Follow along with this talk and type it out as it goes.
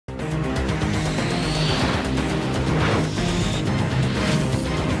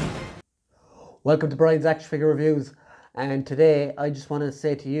Welcome to Brian's Action Figure Reviews, and today I just want to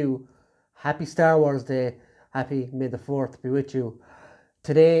say to you, Happy Star Wars Day, happy May the 4th be with you.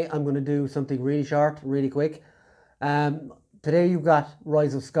 Today I'm going to do something really short, really quick. Today you've got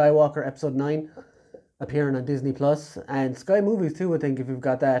Rise of Skywalker Episode 9 appearing on Disney Plus, and Sky Movies too, I think, if you've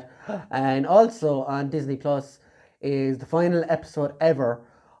got that. And also on Disney Plus is the final episode ever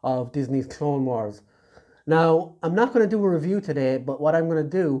of Disney's Clone Wars. Now, I'm not going to do a review today, but what I'm going to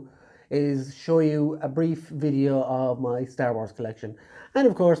do is show you a brief video of my Star Wars collection and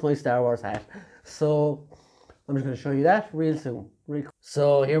of course my Star Wars hat. So I'm just going to show you that real soon.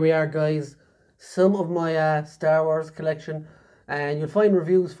 So here we are, guys, some of my Star Wars collection, and you'll find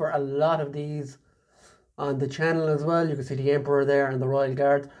reviews for a lot of these on the channel as well. You can see the Emperor there and the Royal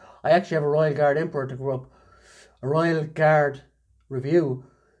Guard. I actually have a Royal Guard Emperor to go up, a Royal Guard review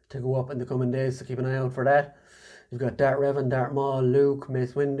to go up in the coming days, so keep an eye out for that. You've got Darth Revan, Darth Maul, Luke,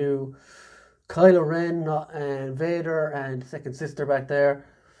 Mace Windu, Kylo Ren, and Vader, and Second Sister back there.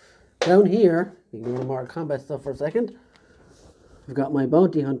 Down here, you can go to Mortal Kombat stuff for a second. We've got my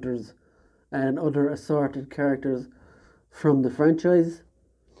Bounty Hunters and other assorted characters from the franchise.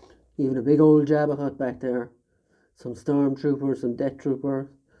 Even a big old Jabba Hutt back there. Some Stormtroopers, some Death Troopers.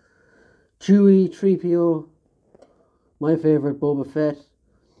 Chewie, 3PO, my favourite Boba Fett.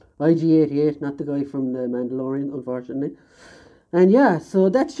 IG-88, not the guy from The Mandalorian, unfortunately. And yeah, so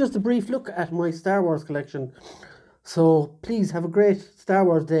that's just a brief look at my Star Wars collection. So please have a great Star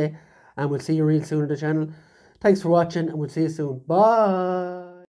Wars day, and we'll see you real soon on the channel. Thanks for watching, and we'll see you soon. Bye!